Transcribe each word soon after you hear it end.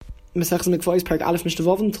Masechtas Mikvos, Perek Aleph Mishnah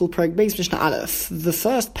Vav until Perek Beis Mishnah Aleph. The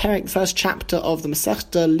first perek, the first chapter of the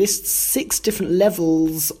Masechta lists 6 different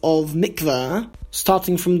levels of mikveh,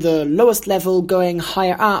 starting from the lowest level, going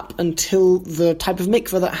higher up until the type of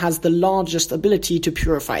mikveh that has the largest ability to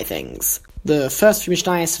purify things. The first few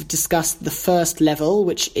Mishnayos have discussed the first level,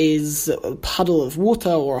 which is a puddle of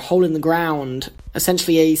water or a hole in the ground,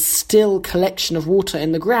 essentially a still collection of water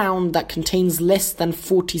in the ground that contains less than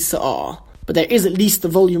 40 sa'ah. But there is at least the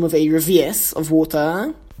volume of a revius of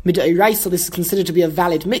water. Mid'oraisa, this is considered to be a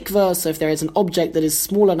valid mikveh, so if there is an object that is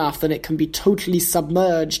small enough that it can be totally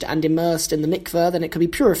submerged and immersed in the mikveh, then it can be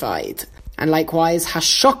purified. And likewise,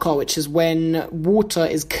 hashaka, which is when water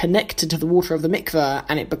is connected to the water of the mikveh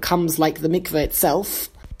and it becomes like the mikveh itself.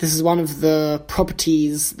 This is one of the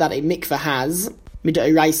properties that a mikveh has.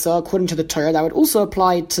 Mid'oraisa, according to the Torah, that would also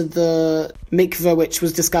apply to the mikveh which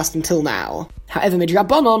was discussed until now. However,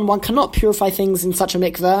 midrabanan, one cannot purify things in such a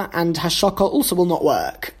mikveh, and hashaka also will not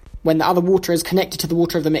work when the other water is connected to the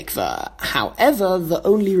water of the mikveh. However, the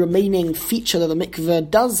only remaining feature that the mikveh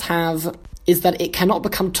does have is that it cannot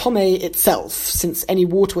become tomei itself, since any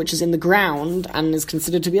water which is in the ground and is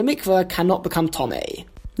considered to be a mikveh cannot become tomei.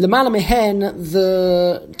 L'mala mehen,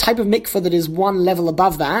 the type of mikveh that is one level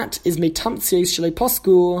above that is metamtzios shelei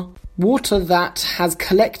posku, water that has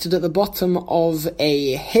collected at the bottom of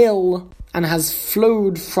a hill and has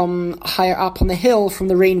flowed from higher up on the hill from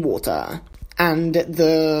the rainwater. And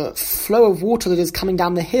the flow of water that is coming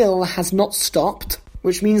down the hill has not stopped,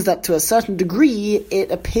 which means that to a certain degree it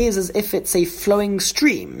appears as if it's a flowing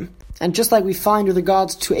stream. And just like we find with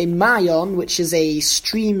regards to a mayon, which is a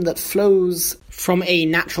stream that flows from a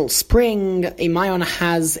natural spring, a mayon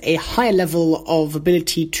has a higher level of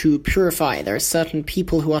ability to purify. There are certain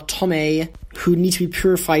people who are tomei who need to be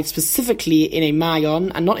purified specifically in a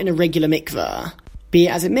mayon and not in a regular mikveh. Be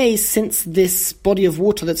it as it may, since this body of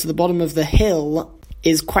water that's at the bottom of the hill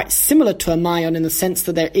is quite similar to a mayon in the sense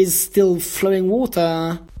that there is still flowing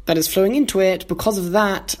water that is flowing into it, because of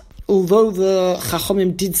that, although the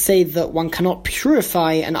Chachomim did say that one cannot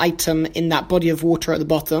purify an item in that body of water at the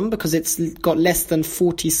bottom because it's got less than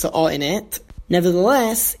 40 sa'ah in it,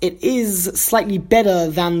 nevertheless, it is slightly better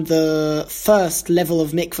than the first level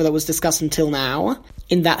of mikveh that was discussed until now,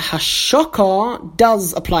 in that hashaka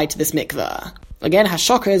does apply to this mikveh. Again,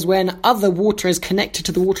 hashaka is when other water is connected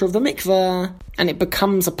to the water of the mikveh, and it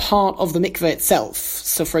becomes a part of the mikveh itself.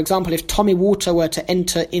 So, for example, if tomei water were to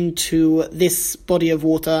enter into this body of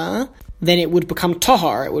water, then it would become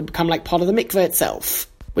tahar, it would become like part of the mikveh itself.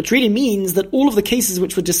 Which really means that all of the cases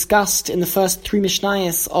which were discussed in the first 3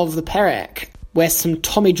 Mishnayos of the Perek, where some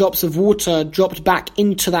tomei drops of water dropped back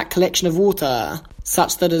into that collection of water,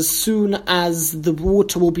 such that as soon as the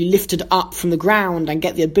water will be lifted up from the ground and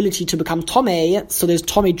get the ability to become tomei, so those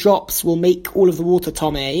tomei drops will make all of the water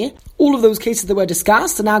tomei. All of those cases that were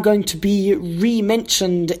discussed are now going to be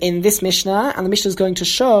re-mentioned in this Mishnah, and the Mishnah is going to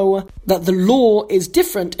show that the law is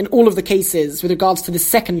different in all of the cases with regards to the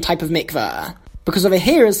second type of mikveh. Because over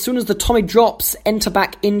here, as soon as the tomei drops enter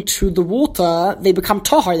back into the water, they become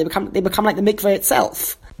tahar, they become like the mikveh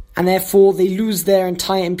itself. And therefore they lose their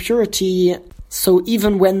entire impurity. So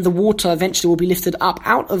even when the water eventually will be lifted up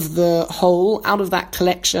out of the hole, out of that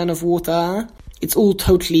collection of water, it's all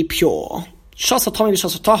totally pure. Shasa tomei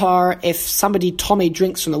v'shasa tahar, if somebody tomei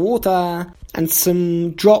drinks from the water, and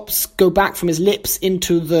some drops go back from his lips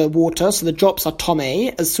into the water, so the drops are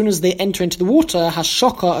tomei, as soon as they enter into the water,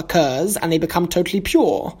 hashaka occurs, and they become totally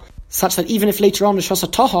pure. Such that even if later on, shasa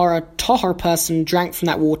tahar, a tahar person drank from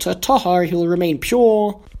that water, tahar, he will remain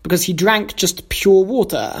pure, because he drank just pure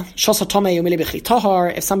water. Shasa tomei umile b'chli tahar,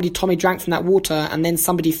 if somebody tomei drank from that water, and then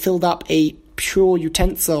somebody filled up a pure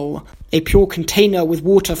utensil, a pure container with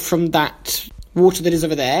water from that water that is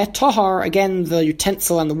over there. Tahar, again, the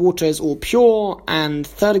utensil and the water is all pure. And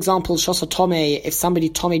third example, shasa tomei, if somebody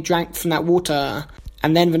tomei drank from that water,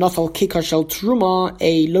 and then v'nothal kikar shel truma,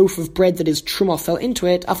 a loaf of bread that is truma fell into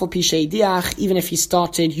it, afal pi sheidiach, even if he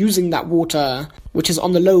started using that water, which is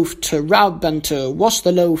on the loaf, to rub and to wash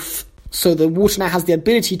the loaf, so the water now has the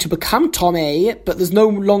ability to become tomei, but there's no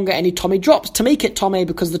longer any tomei drops to make it tomei,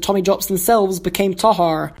 because the tomei drops themselves became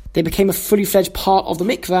tahar. They became a fully fledged part of the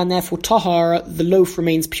mikveh, and therefore tahar, the loaf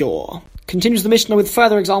remains pure. Continues the Mishnah with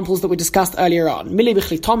further examples that we discussed earlier on. Mili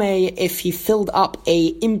b'chli tomei, if he filled up a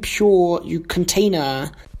impure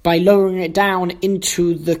container by lowering it down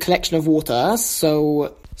into the collection of water,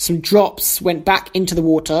 so some drops went back into the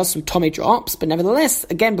water, some tomei drops, but nevertheless,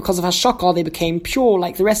 again, because of hashaka, they became pure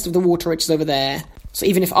like the rest of the water which is over there. So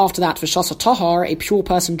even if after that, v'shasa tahar, a pure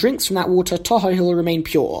person drinks from that water, tahar, he'll remain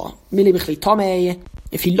pure. Mili b'chli tomei,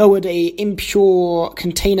 if he lowered a impure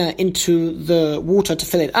container into the water to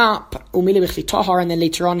fill it up, umili tahar, and then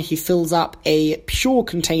later on he fills up a pure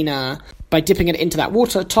container by dipping it into that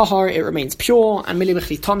water, tahar, it remains pure, and mili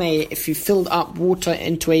b'chli tomei, if you filled up water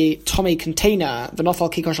into a tomei container, v'nofal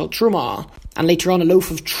kikar shel truma, and later on a loaf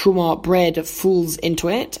of truma bread falls into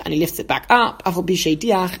it, and he lifts it back up, afal b'shei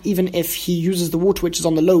diach, even if he uses the water which is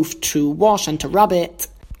on the loaf to wash and to rub it,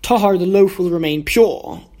 tahar, the loaf will remain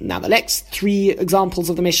pure. Now the next three examples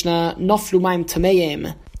of the Mishnah, noflu mayim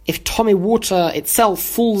tameim, if tomei water itself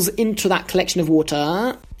falls into that collection of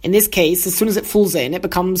water, in this case, as soon as it falls in, it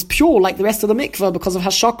becomes pure like the rest of the mikveh because of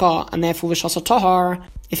hashaka, and therefore v'shasa tahar.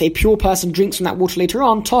 If a pure person drinks from that water later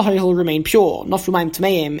on, tahar, he'll remain pure. Noflu mayim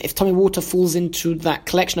tameim, if tomei water falls into that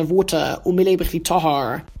collection of water, umilei b'chli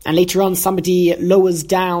tahar, and later on somebody lowers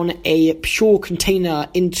down a pure container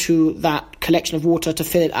into that collection of water to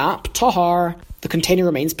fill it up, tahar, the container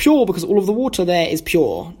remains pure because all of the water there is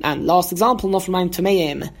pure. And last example, noflu mayim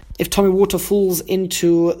tameim, if tomei water falls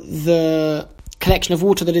into the collection of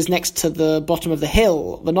water that is next to the bottom of the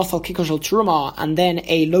hill, the nothal kikar shel truma, and then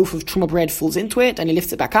a loaf of truma bread falls into it, and he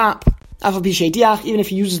lifts it back up, afal b'shei diach, even if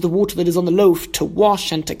he uses the water that is on the loaf to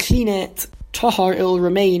wash and to clean it, tahar, it will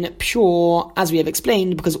remain pure, as we have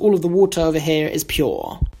explained, because all of the water over here is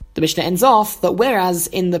pure. The Mishnah ends off that whereas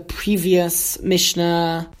in the previous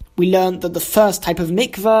Mishnah we learned that the first type of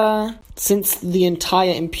mikveh, since the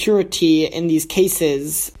entire impurity in these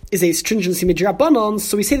cases is a stringency midrabanon,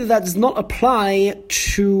 so we say that does not apply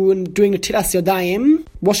to doing netilas yadayim,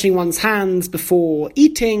 washing one's hands before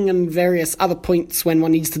eating, and various other points when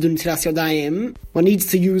one needs to do netilas yadayim. One needs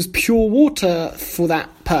to use pure water for that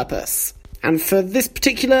purpose. And for this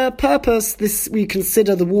particular purpose, we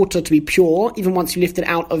consider the water to be pure, even once you lift it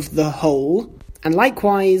out of the hole. And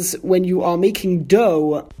likewise, when you are making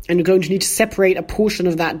dough, and you're going to need to separate a portion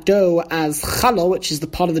of that dough as challah, which is the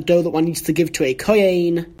part of the dough that one needs to give to a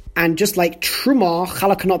kohen, and just like truma,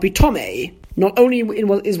 challah cannot be tomei. Not only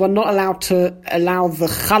is one not allowed to allow the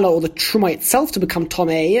challah or the truma itself to become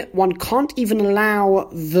tomei, one can't even allow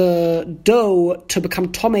the dough to become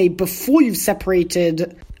tomei before you've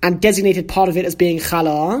separated and designated part of it as being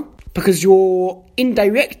challah, because you're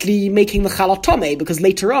indirectly making the challah tomei, because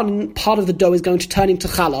later on, part of the dough is going to turn into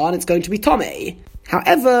challah and it's going to be tomei.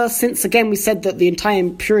 However, since again we said that the entire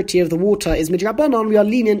impurity of the water is midrabanon, we are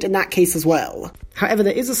lenient in that case as well. However,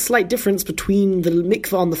 there is a slight difference between the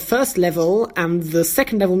mikveh on the first level and the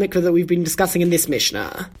second level mikveh that we've been discussing in this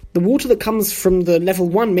Mishnah. The water that comes from the level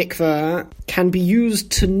 1 mikveh can be used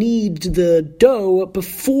to knead the dough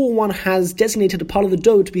before one has designated a part of the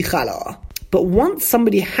dough to be challah. But once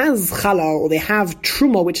somebody has challah, or they have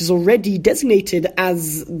truma, which is already designated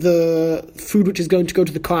as the food which is going to go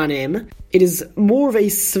to the kohanim, it is more of a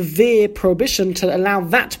severe prohibition to allow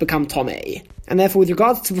that to become tomei. And therefore, with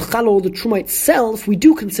regards to the challah or the truma itself, we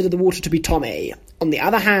do consider the water to be tomei. On the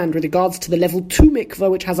other hand, with regards to the level 2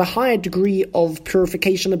 mikveh, which has a higher degree of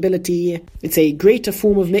purification ability, it's a greater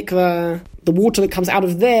form of mikveh, the water that comes out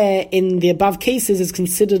of there in the above cases is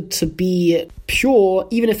considered to be pure,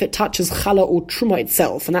 even if it touches challah or truma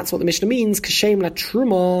itself. And that's what the Mishnah means, kashem la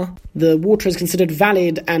truma, the water is considered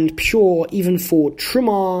valid and pure even for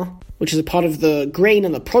truma, which is a part of the grain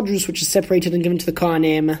and the produce which is separated and given to the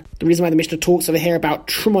kohanim. The reason why the Mishnah talks over here about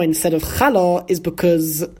truma instead of challah is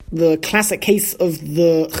because the classic case of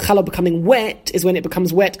the challah becoming wet is when it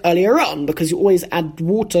becomes wet earlier on, because you always add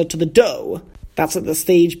water to the dough. That's at the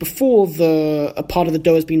stage before a part of the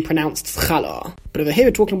dough has been pronounced challah. But over here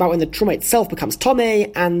we're talking about when the truma itself becomes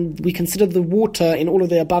tomei, and we consider the water in all of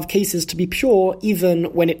the above cases to be pure even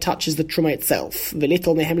when it touches the truma itself.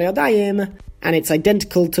 V'litel mehem le'yadayim, and it's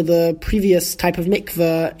identical to the previous type of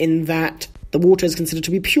mikveh in that the water is considered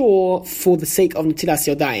to be pure for the sake of netilas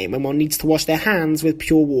yadayim, when one needs to wash their hands with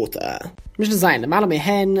pure water. Mishnah Zayin, Lamala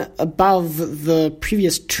Mehen, above the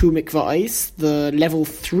previous 2 mikvahs, the level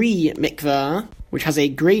 3 mikveh, which has a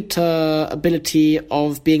greater ability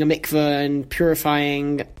of being a mikveh and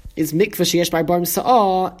purifying, is mikveh sheyesh b'arba'im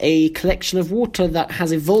sa'ah, a collection of water that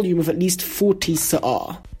has a volume of at least 40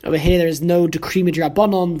 sa'ah. Over here there is no decree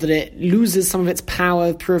midrabanon that it loses some of its power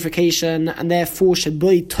of purification, and therefore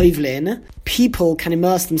sheboi toivlin, people can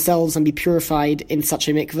immerse themselves and be purified in such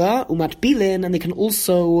a mikveh, umat bilin, and they can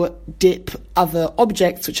also dip other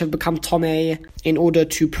objects which have become tomei in order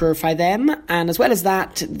to purify them. And as well as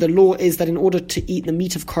that, the law is that in order to eat the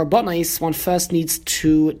meat of karbonis, one first needs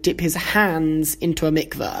to dip his hands into a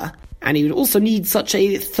mikveh, and he would also need such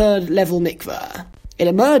a 3rd level mikveh. It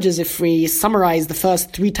emerges, if we summarize the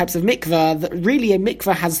first 3 types of mikveh, that really a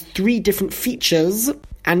mikveh has 3 different features,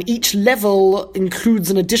 and each level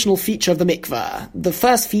includes an additional feature of the mikveh. The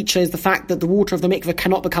first feature is the fact that the water of the mikveh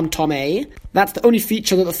cannot become tomei. That's the only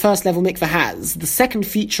feature that the first level mikveh has. The second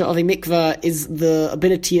feature of a mikveh is the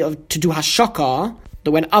ability to do hashaka,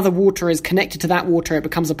 that when other water is connected to that water, it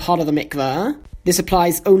becomes a part of the mikveh. This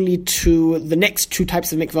applies only to the next two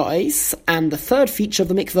types of mikvahs, and the third feature of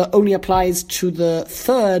the mikveh only applies to the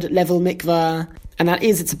third level mikveh, and that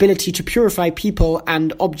is its ability to purify people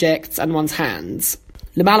and objects and one's hands.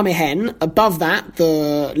 Lemala mehen, above that,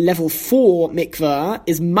 the level 4 mikveh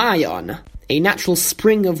is mayon, a natural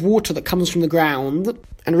spring of water that comes from the ground.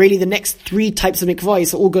 And really the next three types of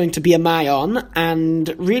mikvahs are all going to be a mayon,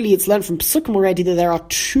 and really it's learned from Pesukim already that there are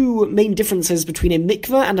two main differences between a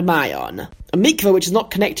mikveh and a mayon. A mikveh, which is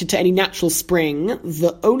not connected to any natural spring,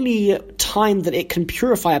 the only time that it can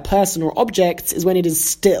purify a person or objects is when it is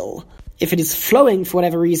still. If it is flowing for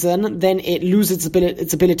whatever reason, then it loses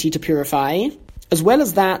its ability to purify. As well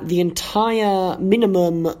as that, the entire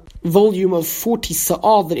minimum volume of 40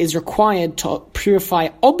 sa'ah that is required to purify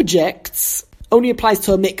objects only applies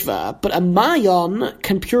to a mikveh, but a mayon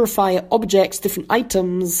can purify objects, different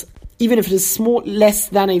items, even if it is less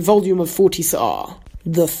than a volume of 40 sa'ah.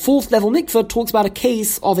 The fourth level mikveh talks about a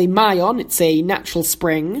case of a mayon. It's a natural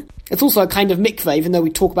spring. It's also a kind of mikveh, even though we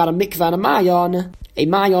talk about a mikveh and a mayon. A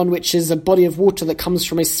mayon, which is a body of water that comes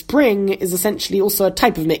from a spring, is essentially also a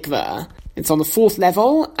type of mikveh. It's on the fourth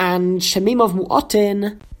level, and Shemimav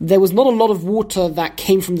Mu'atin, there was not a lot of water that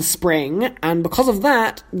came from the spring, and because of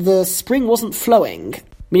that, the spring wasn't flowing.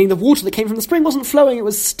 Meaning the water that came from the spring wasn't flowing, it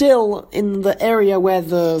was still in the area where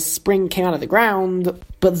the spring came out of the ground.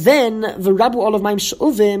 But then, the Rabu Olav Maim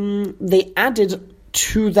She'uvim, they added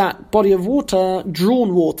to that body of water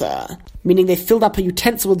drawn water. Meaning they filled up a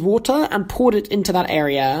utensil with water and poured it into that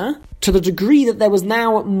area, to the degree that there was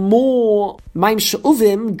now more Maim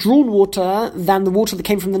She'uvim, drawn water, than the water that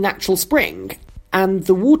came from the natural spring. And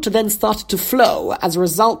the water then started to flow as a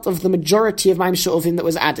result of the majority of Maim She'uvim that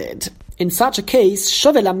was added. In such a case,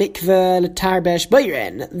 Shovel HaMikveh L'Tar Be'esh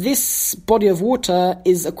Beiren, this body of water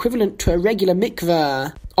is equivalent to a regular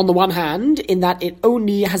mikveh, on the one hand, in that it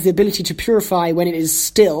only has the ability to purify when it is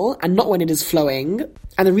still, and not when it is flowing.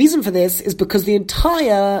 And the reason for this is because the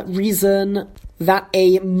entire reason that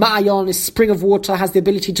a mayon, a spring of water, has the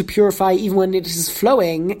ability to purify even when it is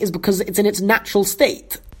flowing is because it's in its natural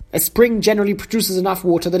state. A spring generally produces enough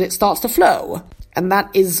water that it starts to flow. And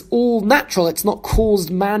that is all natural, it's not caused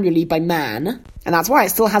manually by man. And that's why it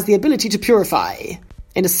still has the ability to purify.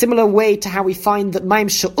 In a similar way to how we find that Maim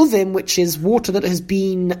She'uvim, which is water that has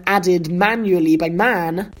been added manually by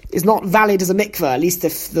man, is not valid as a mikveh, at least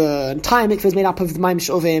if the entire mikveh is made up of the Maim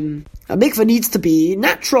She'uvim. A mikveh needs to be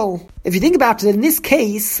natural. If you think about it, in this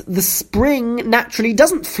case, the spring naturally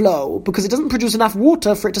doesn't flow, because it doesn't produce enough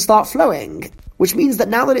water for it to start flowing. Which means that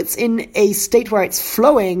now that it's in a state where it's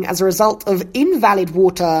flowing as a result of invalid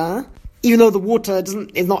water, even though the water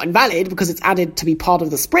is not invalid because it's added to be part of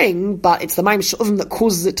the spring, but it's the Maim She'uvim that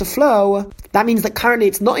causes it to flow, that means that currently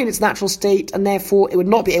it's not in its natural state, and therefore it would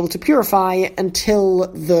not be able to purify until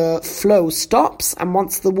the flow stops, and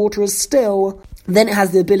once the water is still, then it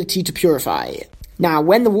has the ability to purify. Now,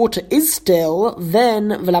 when the water is still, then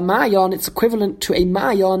V'la Mayon, it's equivalent to a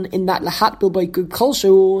Mayon in that Lahat Bilbay Gud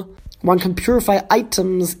Kolshu, one can purify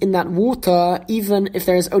items in that water even if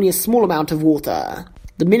there is only a small amount of water.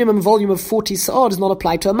 The minimum volume of 40 sa'ah does not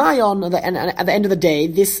apply to a mayon. At the end of the day,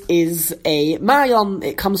 this is a mayon.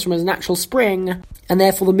 It comes from a natural spring, and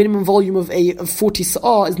therefore the minimum volume of 40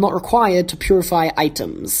 sa'ah is not required to purify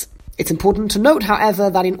items. It's important to note, however,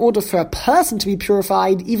 that in order for a person to be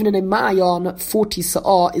purified, even in a mayon, 40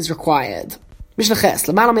 sa'ah is required.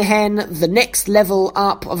 The next level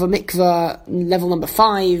up of a mikveh, level number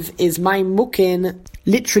 5, is Maim Mukin,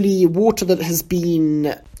 literally water that has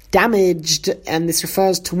been damaged, and this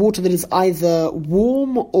refers to water that is either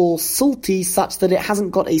warm or salty, such that it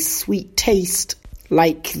hasn't got a sweet taste,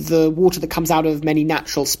 like the water that comes out of many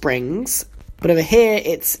natural springs. But over here,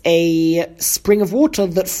 it's a spring of water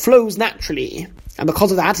that flows naturally. And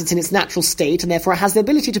because of that, it's in its natural state, and therefore it has the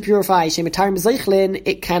ability to purify.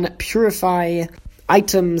 It can purify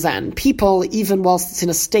items and people, even whilst it's in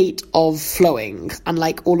a state of flowing.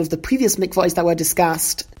 Unlike all of the previous mikvahs that were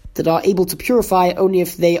discussed, that are able to purify only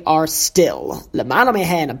if they are still. Lemala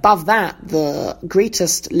mehen, above that, the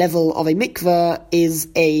greatest level of a mikveh is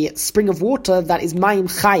a spring of water that is Maim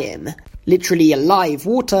Chayim, literally alive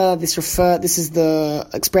water. This is the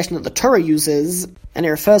expression that the Torah uses, and it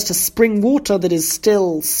refers to spring water that is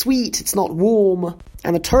still sweet, it's not warm.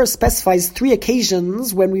 And the Torah specifies 3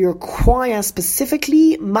 occasions when we require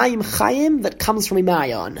specifically Mayim Chayim that comes from a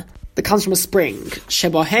Mayon. that comes from a spring.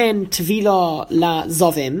 Shebohen Tvila la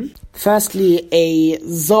Zovim. Firstly, a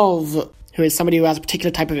Zov, who is somebody who has a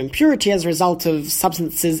particular type of impurity as a result of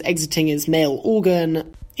substances exiting his male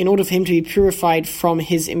organ. In order for him to be purified from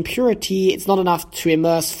his impurity, it's not enough to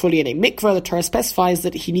immerse fully in a mikveh. The Torah specifies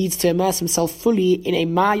that he needs to immerse himself fully in a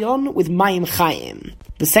mayon with mayim chayim.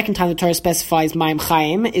 The second time the Torah specifies mayim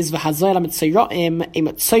chayim is v'hazoy la-mitzoyroim, a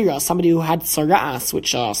mitzoyra, somebody who had tzoras,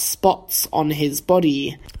 which are spots on his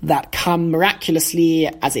body that come miraculously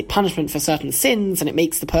as a punishment for certain sins, and it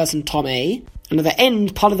makes the person tomei. And at the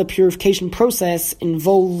end, part of the purification process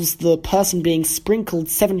involves the person being sprinkled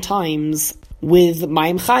 7 times with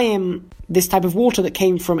Mayim Chayim, this type of water that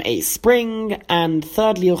came from a spring. And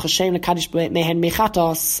thirdly, this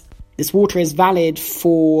water is valid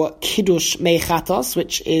for Kiddush Mechatos,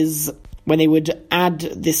 which is when they would add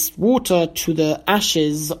this water to the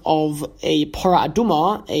ashes of a Pora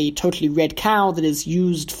Aduma, a totally red cow that is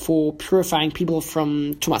used for purifying people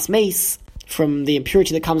from Tumas Meis, from the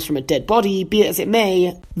impurity that comes from a dead body. Be it as it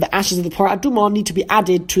may, the ashes of the Pora Aduma need to be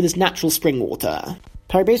added to this natural spring water.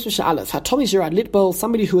 Somebody who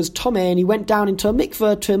was Tomei and he went down into a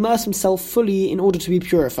mikveh to immerse himself fully in order to be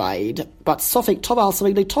purified. But Sofik Toval,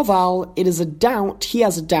 Sofik Le Toval, it is a doubt, he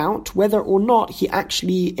has a doubt whether or not he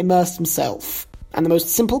actually immersed himself. And the most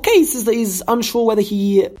simple case is that he's unsure whether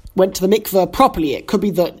he went to the mikveh properly. It could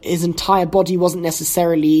be that his entire body wasn't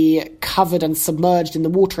necessarily covered and submerged in the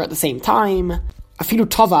water at the same time. Afilu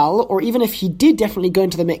Toval, or even if he did definitely go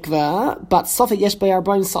into the mikveh, but Sofik Yesh Bay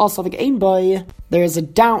Arbaim Sa'al Sofik Ein Bay, there is a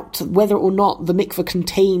doubt whether or not the mikveh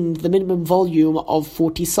contained the minimum volume of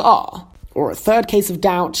 40 sa'ah. Or a third case of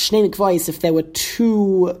doubt, Shnei Mikvahs, if there were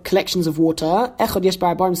 2 collections of water, Echad Yesh Bay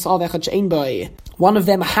Arbaim Sa'al Echad She'ein Bay. One of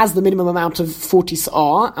them has the minimum amount of 40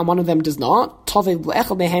 sa'ah, and one of them does not. Tovil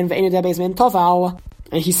Echad Mehen Ve'ein Edebez Men Toval.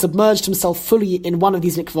 And he submerged himself fully in one of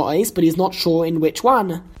these mikvahs, but he's not sure in which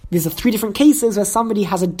one. These are 3 different cases where somebody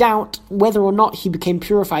has a doubt whether or not he became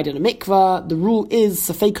purified in a mikveh. The rule is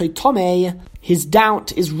Safekoi Tomei. His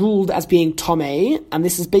doubt is ruled as being Tomei, and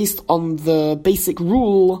this is based on the basic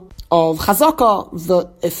rule of Chazaka, that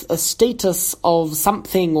if a status of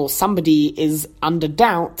something or somebody is under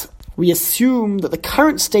doubt, we assume that the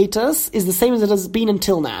current status is the same as it has been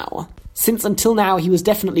until now. Since until now he was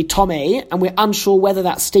definitely Tomei, and we're unsure whether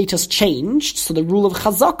that status changed, so the rule of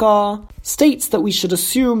Chazaka states that we should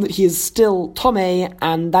assume that he is still Tomei,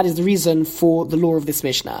 and that is the reason for the law of this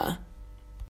Mishnah.